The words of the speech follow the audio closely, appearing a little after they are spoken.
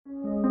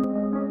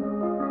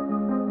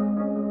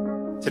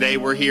Today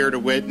we're here to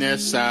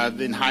witness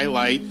and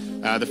highlight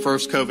the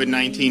first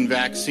COVID-19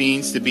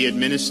 vaccines to be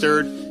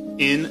administered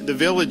in the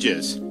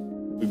villages.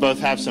 We both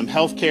have some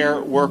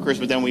healthcare workers,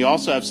 but then we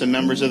also have some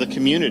members of the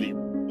community.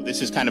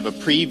 This is kind of a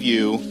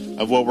preview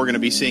of what we're going to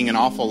be seeing an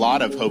awful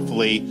lot of,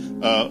 hopefully,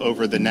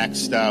 over the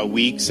next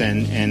weeks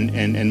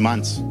and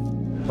months.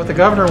 What the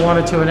governor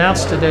wanted to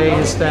announce today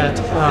is that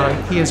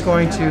he is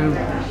going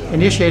to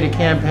initiate a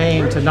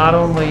campaign to not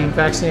only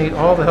vaccinate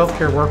all the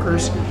healthcare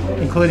workers,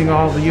 including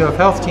all the UF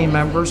Health team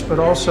members, but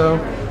also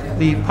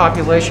the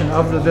population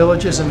of the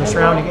villages and the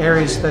surrounding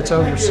areas that's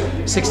over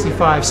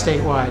 65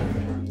 statewide.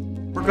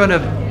 We're going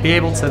to be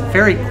able to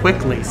very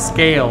quickly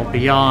scale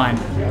beyond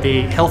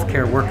the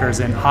healthcare workers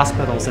in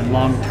hospitals and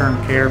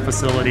long-term care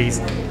facilities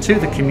to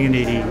the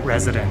community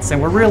residents.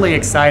 And we're really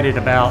excited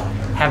about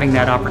having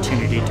that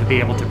opportunity to be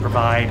able to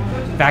provide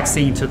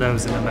vaccine to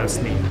those in the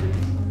most need.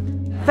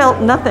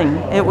 Felt nothing.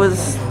 It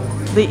was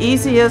the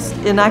easiest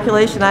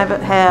inoculation I've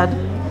had.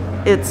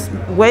 It's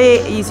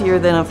way easier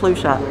than a flu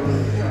shot.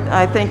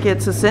 I think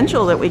it's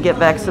essential that we get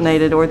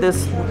vaccinated or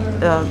this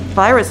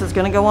virus is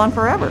going to go on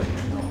forever.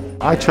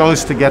 I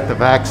chose to get the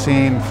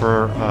vaccine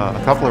for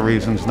a couple of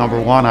reasons.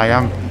 Number one, I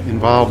am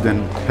involved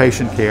in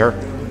patient care,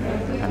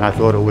 and I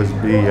thought it would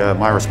be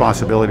my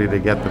responsibility to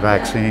get the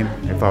vaccine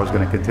if I was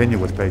going to continue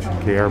with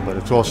patient care, but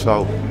it's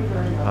also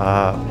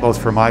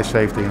both for my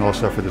safety and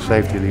also for the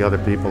safety of the other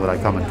people that I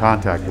come in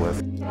contact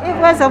with. It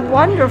was a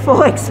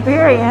wonderful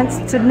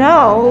experience to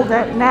know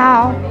that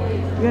now,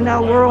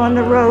 we're on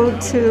the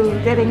road to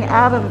getting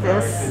out of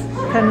this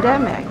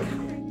pandemic.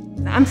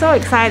 I'm so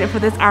excited for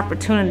this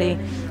opportunity,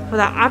 for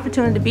the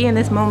opportunity to be in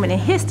this moment in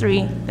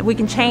history that we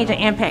can change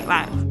and impact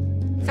lives.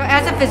 So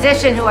as a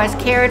physician who has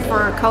cared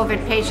for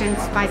COVID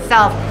patients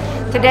myself,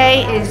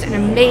 today is an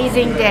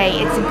amazing day.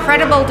 It's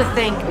incredible to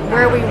think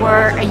where we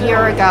were a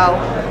year ago,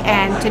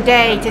 and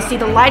today to see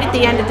the light at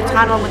the end of the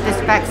tunnel with this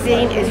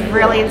vaccine is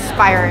really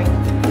inspiring.